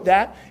wrote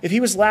that, if he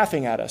was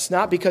laughing at us,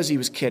 not because he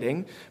was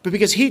kidding, but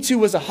because he too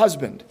was a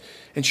husband.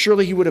 And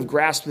surely he would have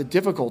grasped the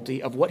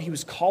difficulty of what he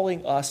was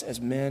calling us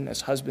as men,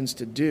 as husbands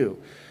to do.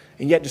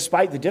 And yet,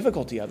 despite the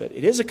difficulty of it,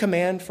 it is a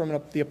command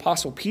from the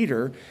Apostle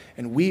Peter,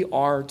 and we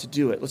are to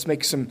do it. Let's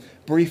make some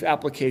brief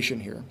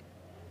application here.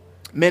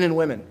 Men and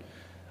women,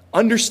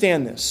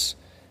 understand this.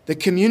 The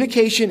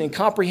communication and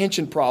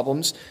comprehension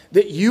problems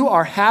that you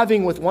are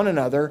having with one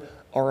another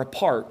are a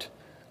part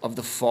of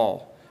the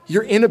fall.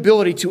 Your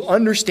inability to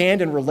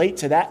understand and relate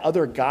to that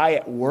other guy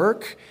at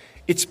work,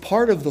 it's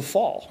part of the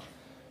fall.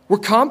 We're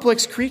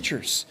complex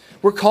creatures.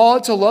 We're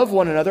called to love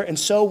one another, and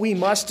so we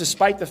must,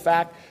 despite the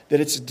fact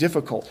that it's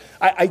difficult.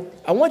 I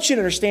want you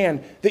to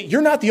understand that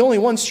you're not the only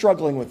one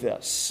struggling with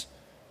this,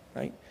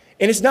 right?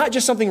 And it's not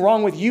just something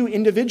wrong with you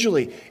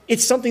individually.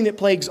 It's something that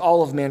plagues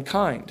all of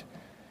mankind.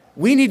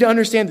 We need to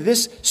understand that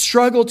this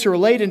struggle to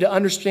relate and to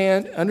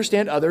understand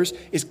others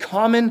is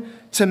common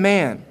to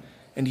man.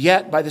 And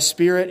yet, by the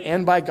Spirit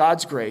and by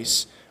God's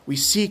grace, we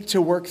seek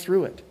to work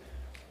through it.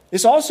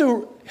 This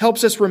also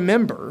helps us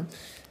remember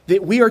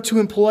that we are to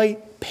employ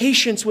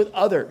patience with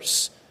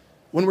others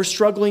when we're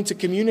struggling to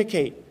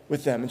communicate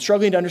with them and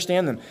struggling to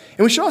understand them.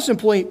 And we should also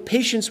employ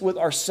patience with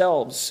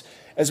ourselves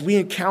as we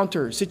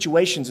encounter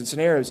situations and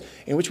scenarios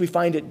in which we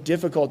find it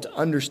difficult to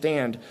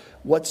understand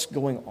what's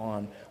going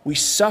on. We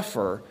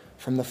suffer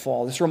from the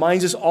fall. This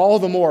reminds us all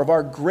the more of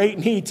our great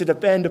need to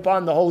depend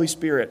upon the Holy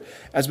Spirit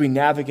as we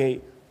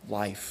navigate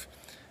life.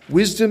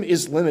 Wisdom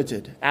is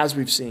limited, as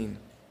we've seen.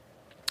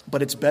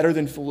 but it's better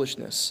than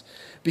foolishness.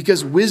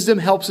 Because wisdom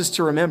helps us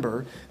to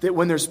remember that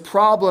when there's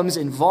problems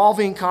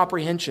involving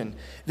comprehension,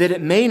 that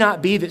it may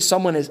not be that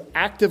someone is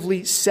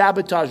actively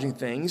sabotaging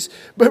things,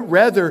 but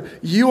rather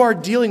you are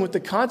dealing with the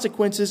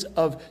consequences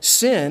of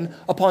sin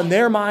upon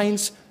their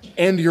minds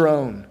and your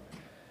own.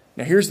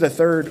 Now here's the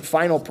third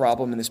final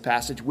problem in this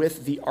passage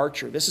with the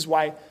archer. This is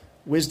why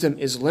wisdom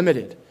is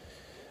limited.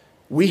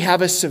 We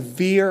have a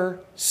severe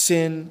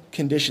sin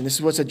condition. This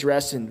is what's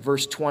addressed in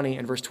verse 20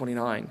 and verse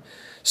 29.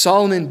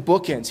 Solomon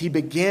bookends. He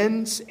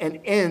begins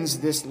and ends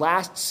this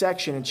last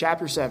section in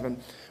chapter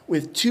 7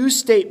 with two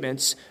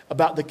statements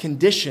about the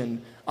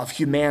condition of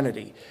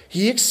humanity.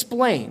 He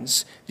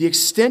explains the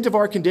extent of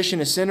our condition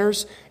as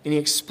sinners, and he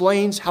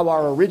explains how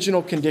our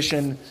original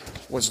condition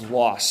was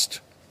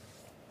lost.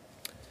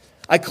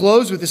 I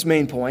close with this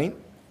main point.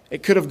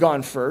 It could have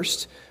gone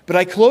first, but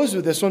I close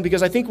with this one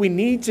because I think we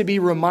need to be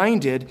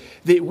reminded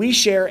that we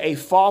share a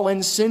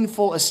fallen,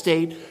 sinful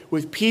estate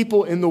with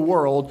people in the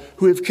world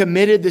who have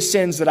committed the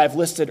sins that I've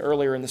listed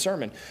earlier in the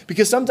sermon.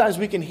 Because sometimes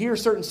we can hear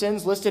certain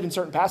sins listed in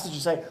certain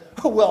passages and say,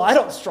 oh, well, I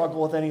don't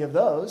struggle with any of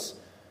those,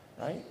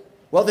 right?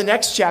 Well, the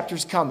next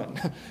chapter's coming,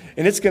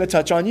 and it's going to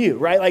touch on you,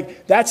 right?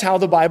 Like, that's how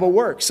the Bible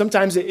works.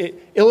 Sometimes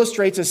it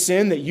illustrates a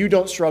sin that you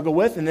don't struggle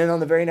with, and then on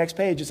the very next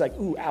page, it's like,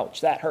 ooh,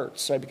 ouch, that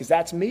hurts, right? Because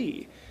that's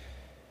me.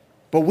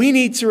 But we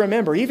need to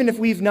remember, even if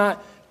we've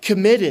not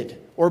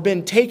committed or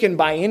been taken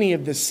by any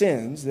of the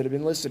sins that have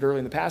been listed early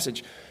in the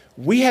passage,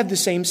 we have the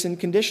same sin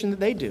condition that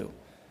they do.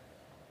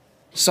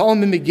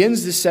 Solomon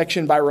begins this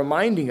section by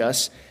reminding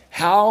us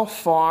how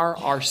far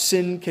our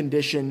sin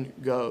condition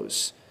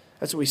goes.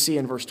 That's what we see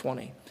in verse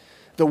 20.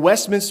 The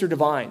Westminster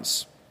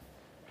Divines,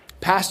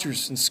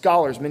 pastors and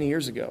scholars many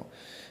years ago,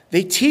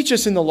 they teach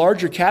us in the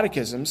larger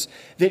catechisms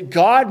that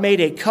God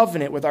made a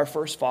covenant with our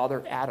first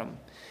father, Adam.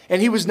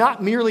 And he was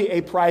not merely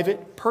a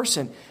private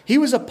person. He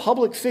was a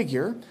public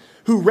figure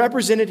who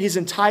represented his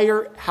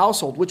entire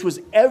household, which was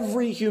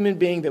every human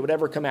being that would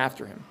ever come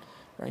after him,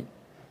 right?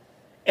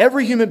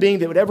 Every human being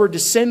that would ever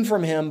descend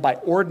from him by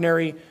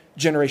ordinary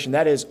generation.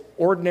 That is,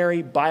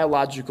 ordinary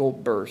biological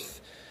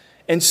birth.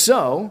 And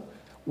so,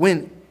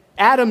 when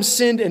Adam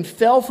sinned and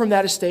fell from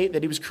that estate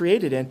that he was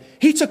created in,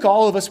 he took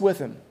all of us with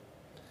him.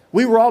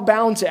 We were all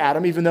bound to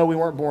Adam, even though we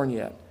weren't born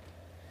yet.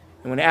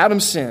 And when Adam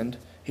sinned,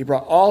 he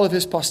brought all of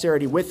his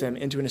posterity with him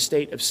into an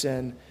estate of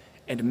sin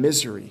and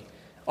misery.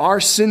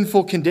 Our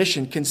sinful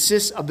condition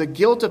consists of the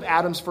guilt of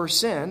Adam's first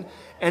sin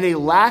and a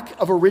lack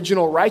of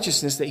original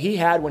righteousness that he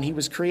had when he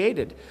was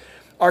created.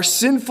 Our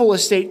sinful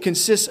estate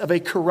consists of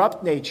a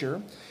corrupt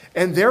nature,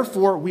 and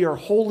therefore we are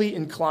wholly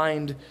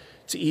inclined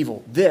to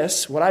evil.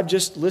 This, what I've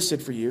just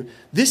listed for you,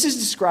 this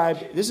is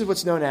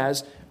what's known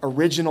as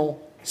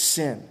original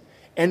sin.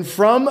 And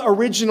from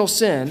original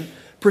sin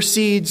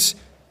proceeds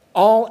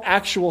all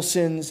actual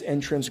sins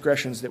and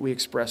transgressions that we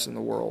express in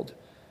the world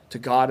to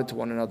God and to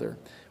one another.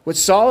 What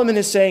Solomon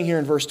is saying here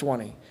in verse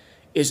 20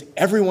 is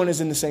everyone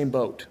is in the same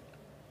boat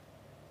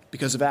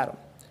because of Adam.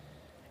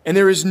 And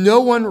there is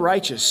no one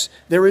righteous.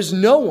 There is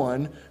no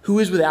one who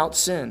is without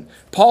sin.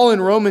 Paul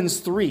in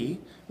Romans 3,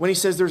 when he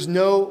says there's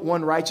no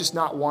one righteous,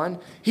 not one,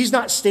 he's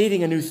not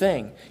stating a new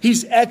thing.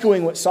 He's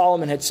echoing what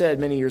Solomon had said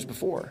many years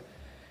before.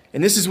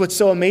 And this is what's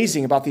so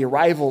amazing about the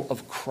arrival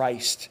of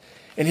Christ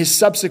and his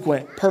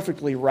subsequent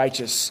perfectly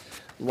righteous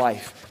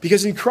life.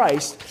 Because in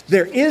Christ,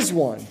 there is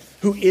one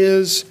who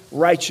is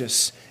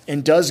righteous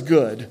and does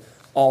good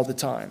all the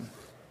time.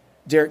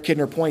 Derek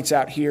Kidner points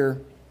out here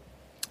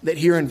that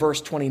here in verse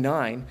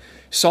 29,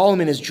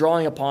 Solomon is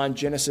drawing upon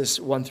Genesis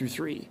 1 through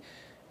 3.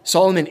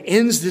 Solomon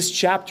ends this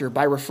chapter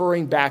by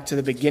referring back to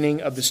the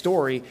beginning of the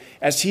story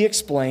as he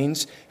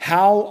explains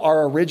how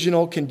our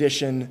original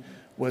condition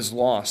was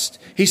lost.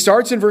 He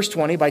starts in verse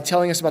 20 by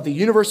telling us about the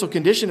universal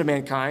condition of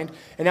mankind,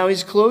 and now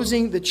he's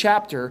closing the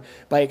chapter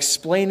by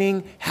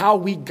explaining how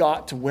we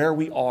got to where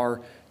we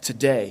are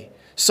today.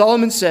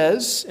 Solomon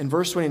says in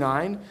verse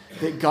 29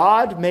 that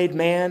God made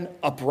man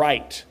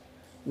upright.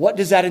 What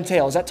does that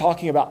entail? Is that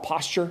talking about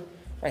posture?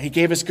 Right? He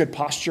gave us good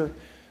posture.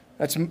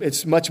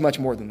 It's much, much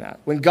more than that.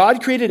 When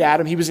God created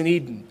Adam, he was in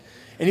Eden.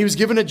 And he was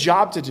given a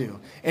job to do.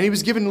 And he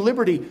was given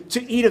liberty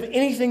to eat of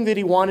anything that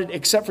he wanted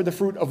except for the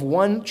fruit of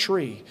one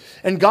tree.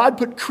 And God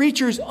put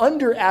creatures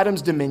under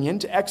Adam's dominion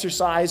to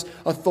exercise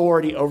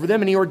authority over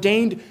them. And he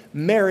ordained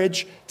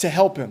marriage to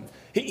help him.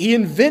 He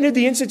invented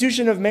the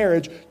institution of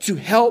marriage to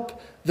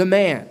help the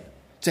man,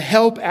 to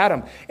help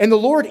Adam. And the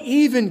Lord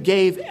even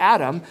gave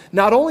Adam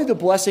not only the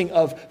blessing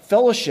of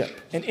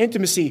fellowship and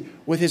intimacy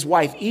with his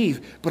wife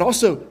Eve, but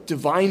also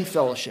divine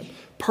fellowship,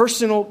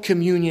 personal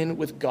communion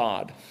with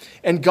God.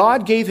 And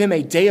God gave him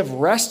a day of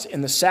rest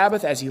in the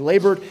Sabbath as he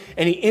labored,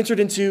 and he entered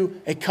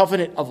into a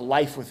covenant of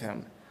life with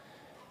him.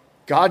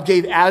 God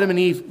gave Adam and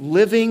Eve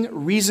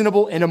living,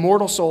 reasonable, and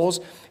immortal souls,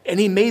 and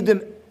he made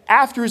them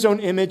after his own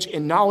image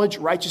in knowledge,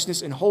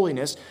 righteousness, and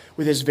holiness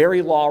with his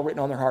very law written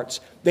on their hearts.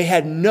 They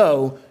had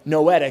no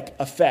noetic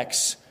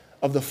effects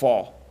of the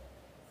fall.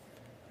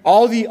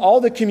 All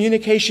the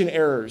communication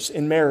errors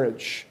in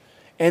marriage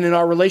and in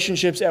our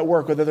relationships at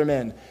work with other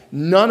men,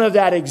 none of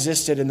that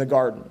existed in the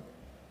garden.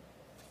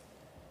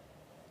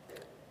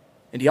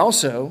 And he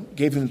also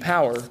gave him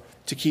power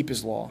to keep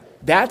his law.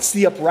 That's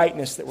the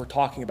uprightness that we're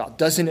talking about.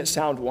 Doesn't it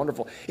sound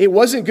wonderful? It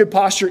wasn't good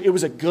posture. It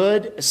was a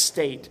good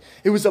estate.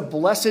 It was a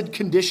blessed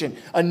condition,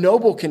 a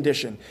noble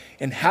condition.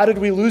 And how did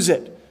we lose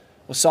it?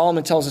 Well,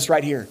 Solomon tells us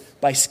right here,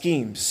 by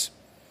schemes.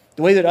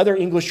 The way that other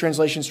English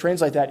translations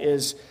translate that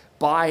is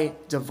by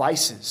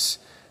devices.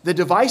 The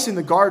device in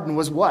the garden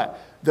was what?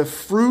 The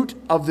fruit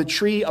of the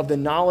tree of the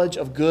knowledge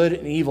of good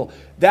and evil.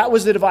 That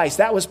was the device.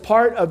 That was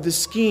part of the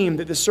scheme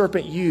that the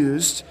serpent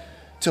used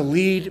to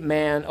lead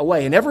man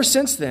away. And ever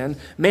since then,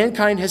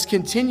 mankind has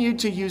continued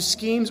to use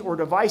schemes or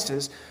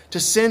devices to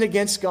sin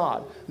against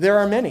God. There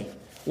are many.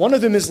 One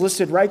of them is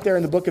listed right there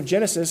in the book of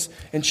Genesis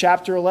in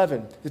chapter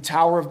 11, the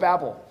Tower of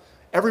Babel.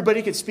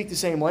 Everybody could speak the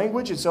same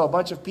language, and so a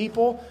bunch of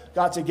people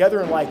got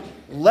together and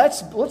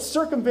let's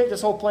circumvent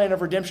this whole plan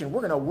of redemption. We're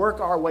going to work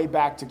our way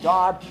back to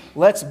God.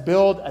 Let's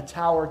build a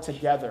tower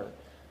together.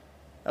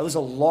 That was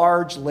a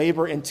large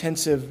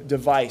labor-intensive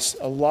device,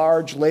 a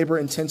large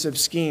labor-intensive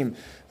scheme.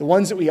 The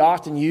ones that we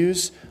often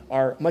use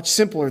are much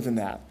simpler than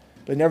that.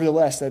 But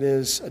nevertheless, that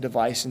is a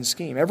device and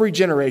scheme. Every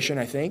generation,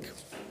 I think,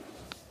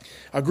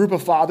 a group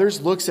of fathers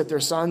looks at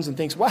their sons and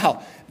thinks,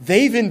 wow,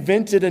 they've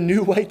invented a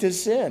new way to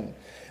sin.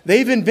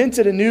 They've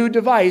invented a new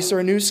device or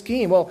a new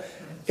scheme. Well,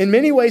 in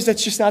many ways,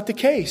 that's just not the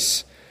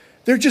case.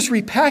 They're just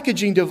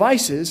repackaging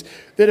devices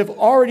that have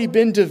already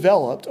been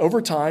developed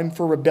over time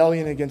for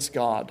rebellion against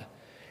God.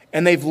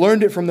 And they've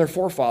learned it from their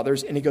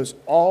forefathers, and it goes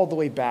all the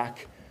way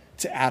back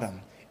to Adam.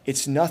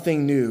 It's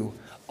nothing new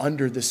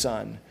under the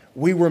sun.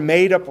 We were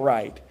made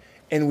upright,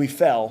 and we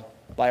fell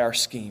by our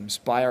schemes,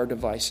 by our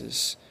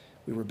devices.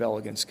 We rebel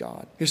against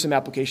God. Here's some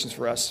applications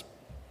for us.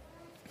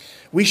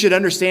 We should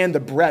understand the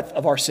breadth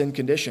of our sin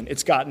condition.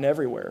 It's gotten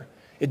everywhere.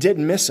 It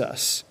didn't miss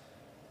us.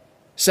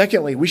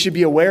 Secondly, we should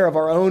be aware of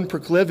our own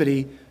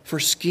proclivity for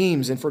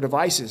schemes and for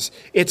devices.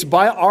 It's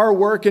by our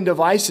work and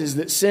devices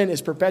that sin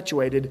is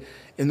perpetuated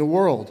in the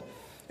world.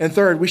 And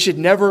third, we should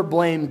never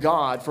blame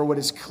God for what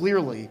is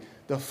clearly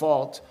the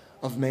fault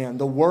of man.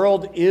 The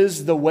world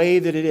is the way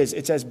that it is.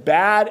 It's as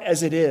bad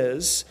as it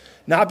is,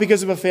 not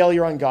because of a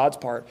failure on God's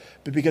part,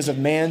 but because of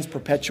man's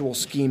perpetual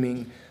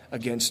scheming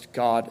against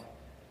God.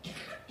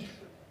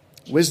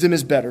 Wisdom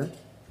is better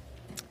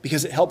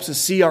because it helps us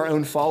see our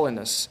own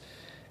fallenness.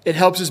 It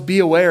helps us be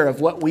aware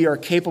of what we are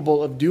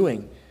capable of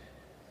doing.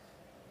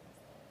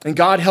 And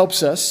God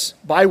helps us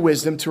by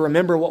wisdom to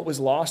remember what was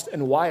lost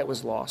and why it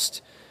was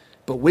lost.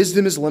 But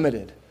wisdom is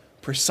limited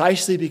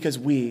precisely because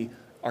we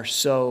are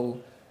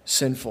so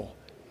sinful.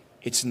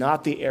 It's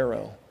not the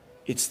arrow,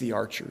 it's the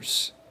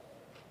archers.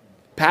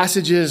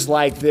 Passages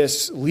like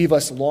this leave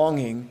us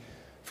longing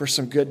for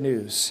some good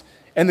news.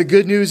 And the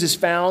good news is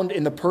found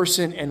in the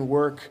person and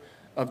work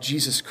of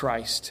Jesus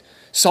Christ.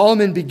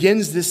 Solomon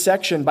begins this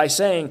section by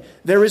saying,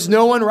 there is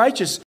no one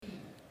righteous.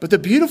 But the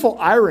beautiful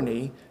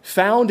irony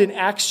found in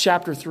Acts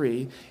chapter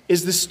 3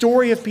 is the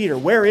story of Peter.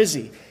 Where is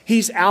he?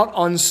 He's out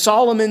on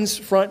Solomon's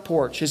front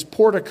porch, his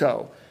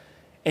portico.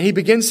 And he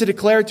begins to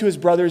declare to his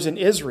brothers in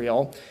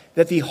Israel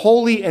that the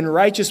holy and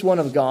righteous one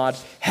of God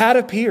had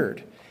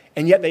appeared,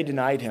 and yet they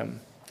denied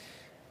him.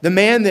 The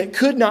man that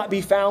could not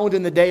be found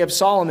in the day of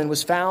Solomon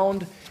was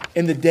found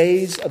in the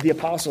days of the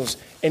apostles.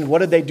 And what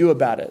did they do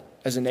about it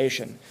as a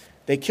nation?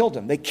 They killed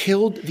him. They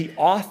killed the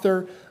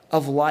author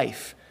of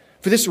life.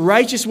 For this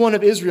righteous one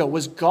of Israel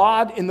was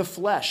God in the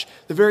flesh,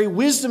 the very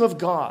wisdom of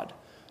God.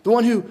 The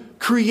one who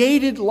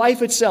created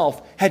life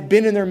itself had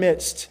been in their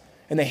midst,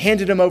 and they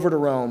handed him over to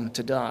Rome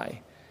to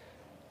die.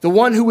 The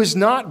one who was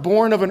not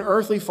born of an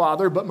earthly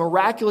father, but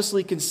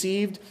miraculously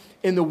conceived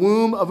in the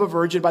womb of a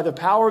virgin by the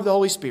power of the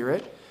Holy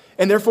Spirit,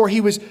 and therefore he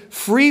was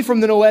free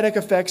from the noetic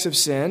effects of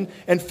sin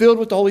and filled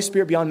with the Holy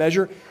Spirit beyond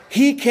measure.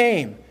 He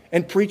came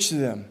and preached to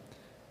them,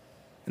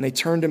 and they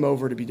turned him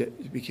over to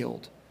be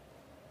killed.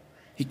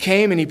 He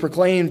came and he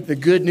proclaimed the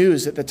good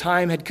news that the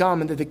time had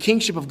come and that the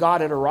kingship of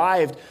God had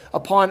arrived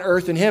upon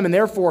earth in him, and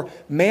therefore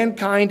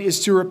mankind is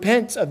to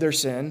repent of their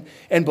sin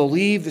and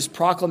believe this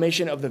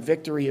proclamation of the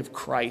victory of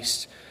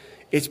Christ.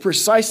 It's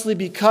precisely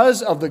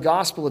because of the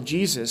gospel of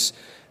Jesus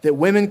that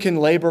women can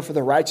labor for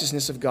the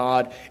righteousness of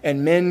God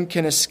and men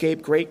can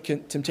escape great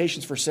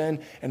temptations for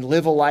sin and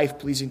live a life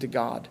pleasing to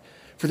God.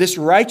 For this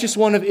righteous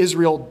one of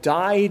Israel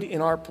died in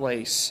our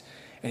place,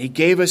 and he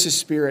gave us his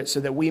Spirit so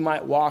that we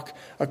might walk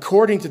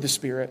according to the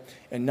Spirit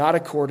and not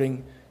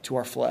according to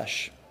our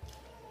flesh.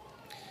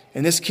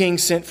 And this king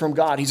sent from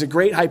God, he's a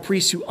great high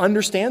priest who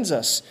understands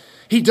us.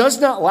 He does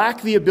not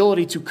lack the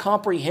ability to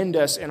comprehend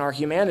us in our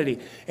humanity,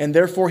 and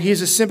therefore he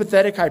is a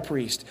sympathetic high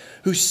priest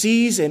who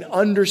sees and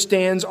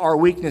understands our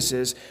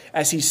weaknesses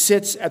as he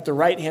sits at the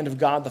right hand of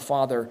God the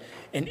Father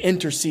and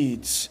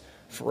intercedes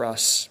for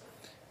us.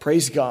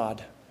 Praise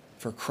God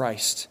for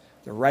Christ,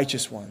 the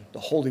righteous one, the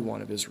Holy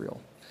One of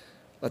Israel.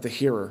 Let the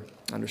hearer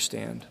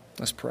understand.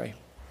 Let's pray.